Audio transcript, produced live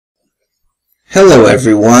Hello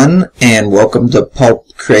everyone, and welcome to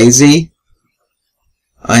Pulp Crazy.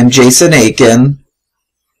 I'm Jason Aiken.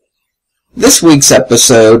 This week's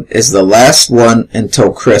episode is the last one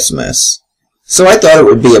until Christmas, so I thought it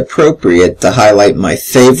would be appropriate to highlight my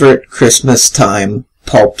favorite Christmas time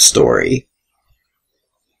pulp story.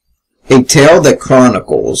 A tale that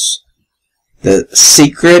chronicles the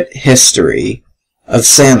secret history of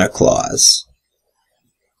Santa Claus.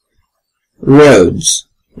 Roads,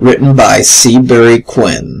 written by Seabury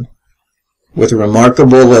Quinn, with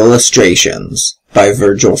remarkable illustrations by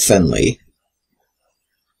Virgil Finlay.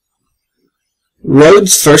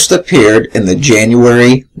 Rhodes first appeared in the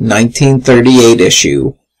January 1938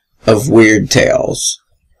 issue of Weird Tales,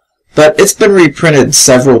 but it's been reprinted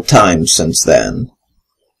several times since then,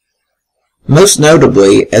 most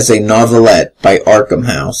notably as a novelette by Arkham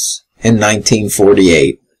House in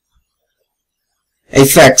 1948. A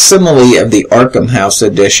facsimile of the Arkham House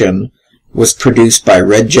edition was produced by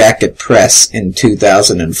Red Jacket Press in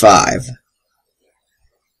 2005.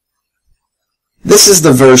 This is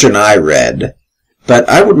the version I read, but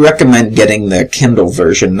I would recommend getting the Kindle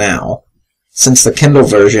version now, since the Kindle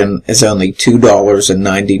version is only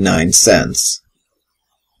 $2.99.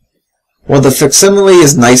 While the facsimile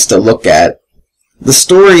is nice to look at, the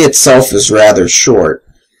story itself is rather short,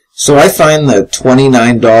 so I find the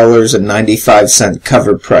 $29.95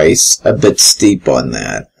 cover price a bit steep on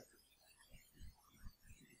that.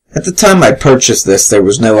 At the time I purchased this, there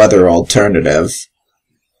was no other alternative.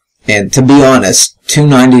 And to be honest,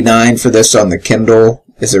 $2.99 for this on the Kindle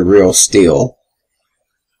is a real steal.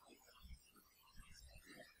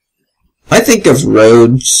 I think of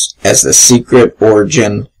Rhodes as the secret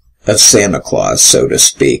origin of Santa Claus, so to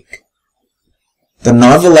speak. The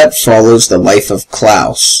novelette follows the life of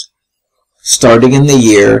Klaus, starting in the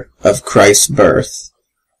year of Christ's birth.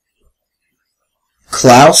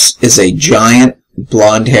 Klaus is a giant,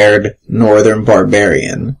 blonde-haired northern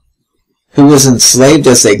barbarian who was enslaved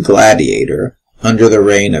as a gladiator under the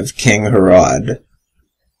reign of King Herod.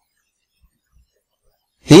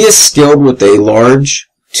 He is skilled with a large,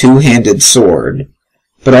 two-handed sword,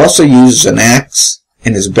 but also uses an axe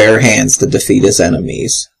and his bare hands to defeat his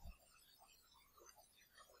enemies.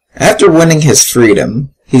 After winning his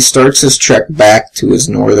freedom, he starts his trek back to his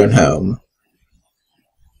northern home.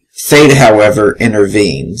 Fate, however,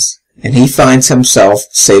 intervenes, and he finds himself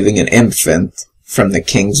saving an infant from the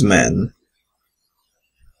king's men.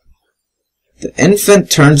 The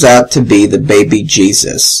infant turns out to be the baby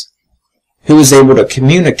Jesus, who is able to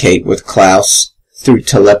communicate with Klaus through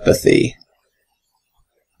telepathy.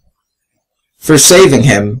 For saving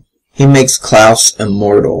him, he makes Klaus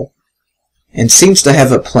immortal, and seems to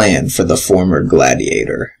have a plan for the former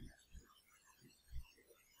gladiator.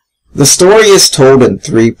 The story is told in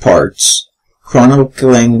 3 parts,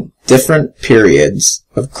 chronicling different periods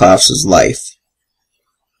of Klaus's life.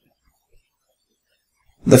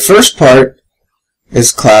 The first part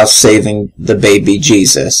is Klaus saving the baby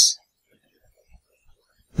Jesus.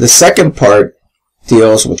 The second part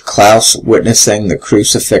deals with Klaus witnessing the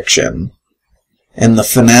crucifixion, and the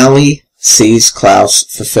finale sees Klaus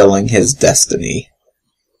fulfilling his destiny.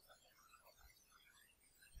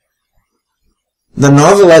 The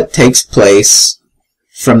novelette takes place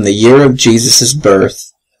from the year of Jesus'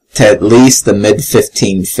 birth to at least the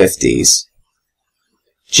mid-1550s.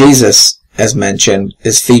 Jesus, as mentioned,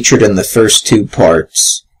 is featured in the first 2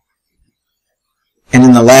 parts. And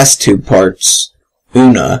in the last 2 parts,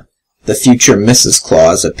 Una, the future Mrs.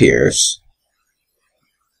 Claus, appears.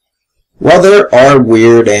 While there are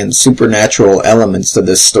weird and supernatural elements to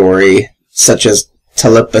this story, such as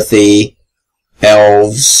telepathy,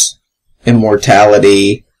 elves,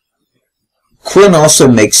 immortality, Quinn also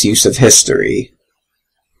makes use of history.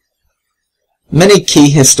 Many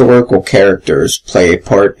key historical characters play a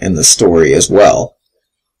part in the story as well.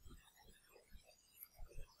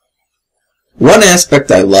 One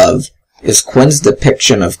aspect I love is Quinn's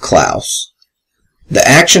depiction of Klaus. The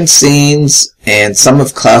action scenes and some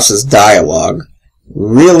of Klaus's dialogue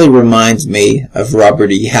really reminds me of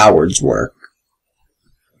Robert E. Howard's work.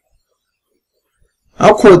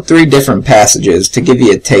 I'll quote 3 different passages to give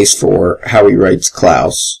you a taste for how he writes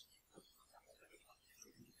Klaus.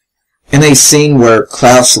 In a scene where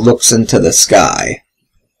Klaus looks into the sky,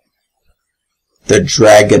 "The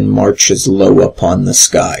dragon marches low upon the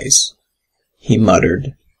skies," he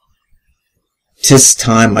muttered. "'Tis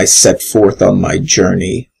time I set forth on my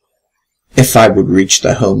journey, if I would reach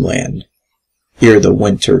the homeland, ere the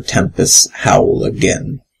winter tempests howl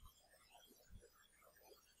again."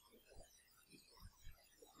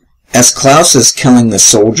 As Klaus is killing the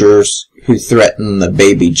soldiers who threaten the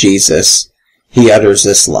baby Jesus, he utters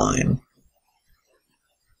this line,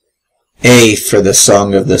 A for the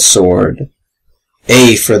song of the sword,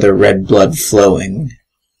 A for the red blood flowing,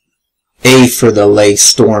 A for the lay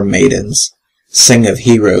storm maidens, sing of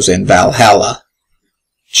heroes in Valhalla,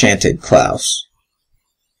 chanted Klaus.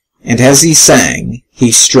 And as he sang,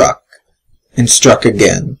 he struck, and struck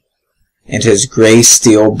again, and his grey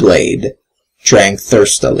steel blade drank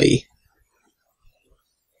thirstily.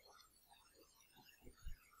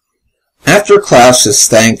 After Klaus is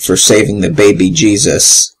thanked for saving the baby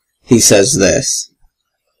Jesus, he says this: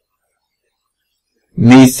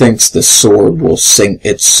 "Methinks the sword will sing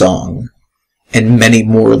its song, and many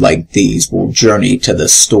more like these will journey to the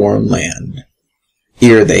storm land,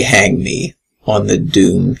 ere they hang me on the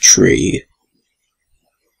doom tree."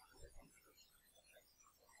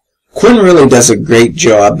 Quinn really does a great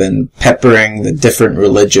job in peppering the different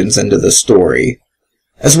religions into the story,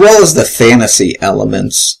 as well as the fantasy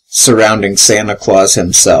elements surrounding Santa Claus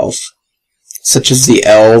himself, such as the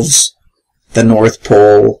elves, the North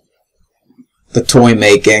Pole, the toy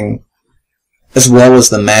making, as well as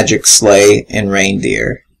the magic sleigh and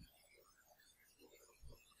reindeer.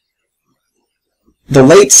 The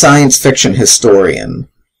late science fiction historian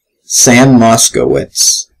Sam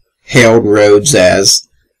Moskowitz hailed Rhodes as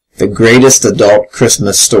the greatest adult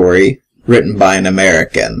Christmas story written by an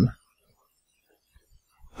American.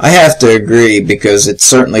 I have to agree, because it's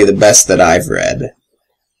certainly the best that I've read.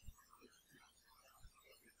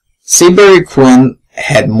 Seabury Quinn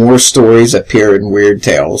had more stories appear in Weird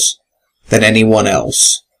Tales than anyone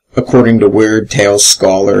else, according to Weird Tales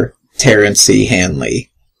scholar Terence C. Hanley.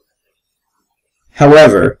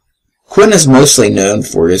 However, Quinn is mostly known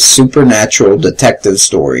for his supernatural detective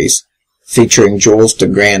stories featuring Jules de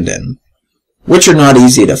Grandin, which are not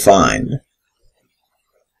easy to find.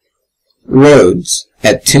 Rhodes,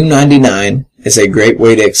 at $2.99, is a great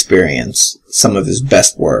way to experience some of his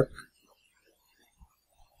best work.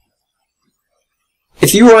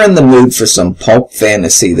 If you are in the mood for some pulp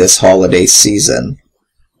fantasy this holiday season,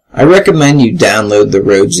 I recommend you download the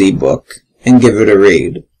Rhodes ebook and give it a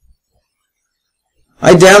read.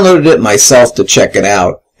 I downloaded it myself to check it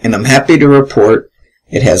out, and I'm happy to report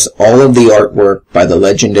it has all of the artwork by the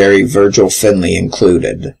legendary Virgil Finlay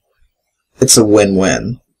included. It's a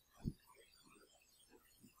win-win.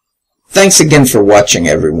 Thanks again for watching,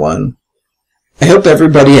 everyone. I hope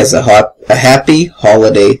everybody has a happy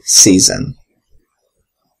holiday season.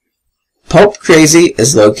 Pulp Crazy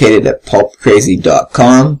is located at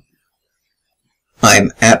pulpcrazy.com.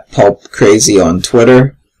 I'm at Pulp Crazy on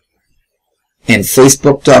Twitter and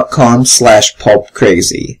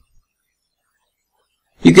facebook.com/pulpcrazy.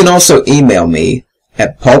 You can also email me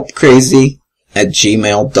at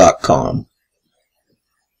pulpcrazy@gmail.com.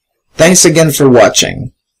 Thanks again for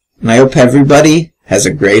watching, and I hope everybody has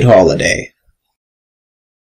a great holiday.